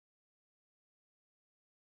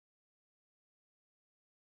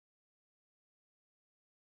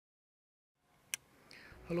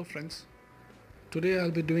Hello friends, today I'll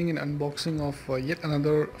be doing an unboxing of yet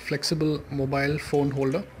another flexible mobile phone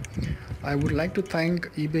holder. I would like to thank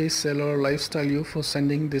eBay seller Lifestyle You for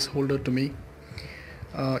sending this holder to me.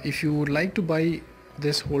 If you would like to buy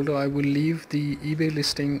this holder, I will leave the eBay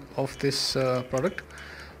listing of this product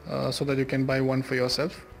so that you can buy one for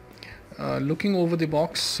yourself. Looking over the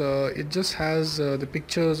box, it just has the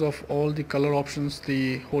pictures of all the color options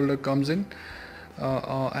the holder comes in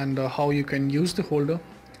and how you can use the holder,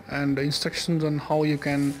 and instructions on how you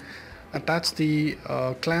can attach the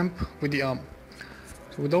clamp with the arm.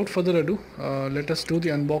 So without further ado, let us do the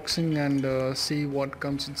unboxing and see what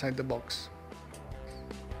comes inside the box.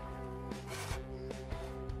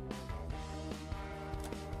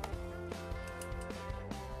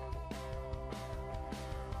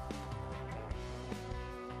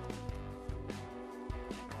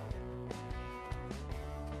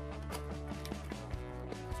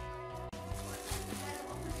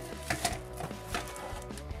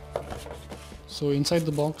 So inside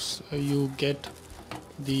the box you get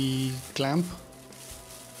the clamp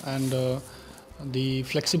and the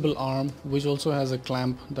flexible arm, which also has a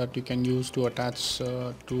clamp that you can use to attach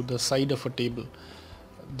to the side of a table.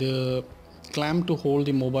 The clamp to hold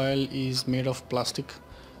the mobile is made of plastic,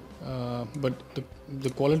 but the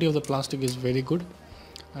quality of the plastic is very good,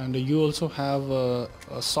 and you also have a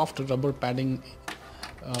soft rubber padding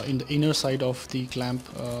in the inner side of the clamp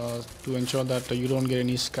to ensure that you don't get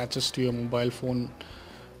any scratches to your mobile phone.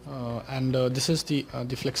 And this is the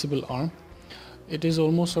flexible arm. It is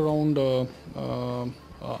almost around 1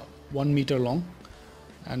 meter long,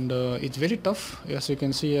 and it's very tough. As you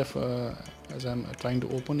can see, as I'm trying to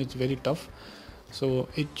open, it's very tough. So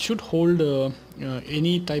it should hold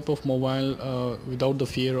any type of mobile without the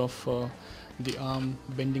fear of the arm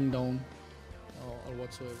bending down or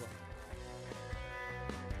whatsoever.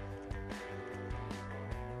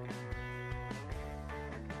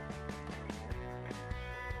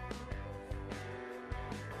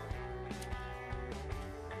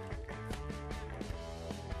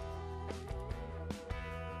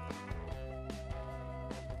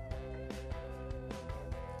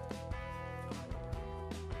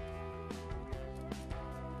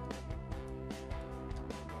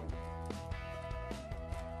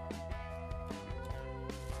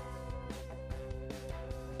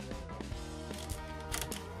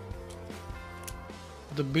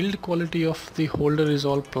 The build quality of the holder is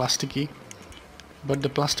all plasticky, but the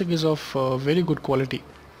plastic is of very good quality,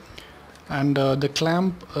 and the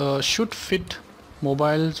clamp should fit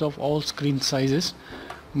mobiles of all screen sizes.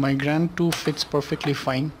 My Grand 2 fits perfectly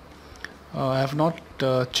fine. I have not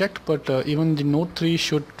checked, but even the Note 3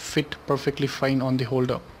 should fit perfectly fine on the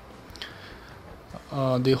holder.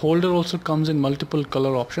 The holder also comes in multiple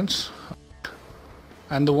color options,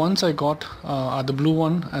 and the ones I got are the blue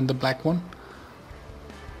one and the black one.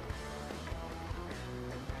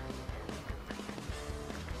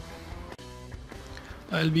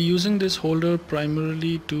 I'll be using this holder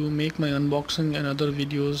primarily to make my unboxing and other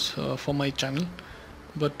videos for my channel,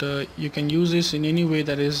 but you can use this in any way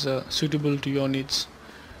that is suitable to your needs.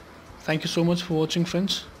 Thank you so much for watching,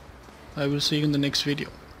 friends. I will see you in the next video.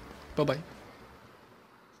 Bye bye.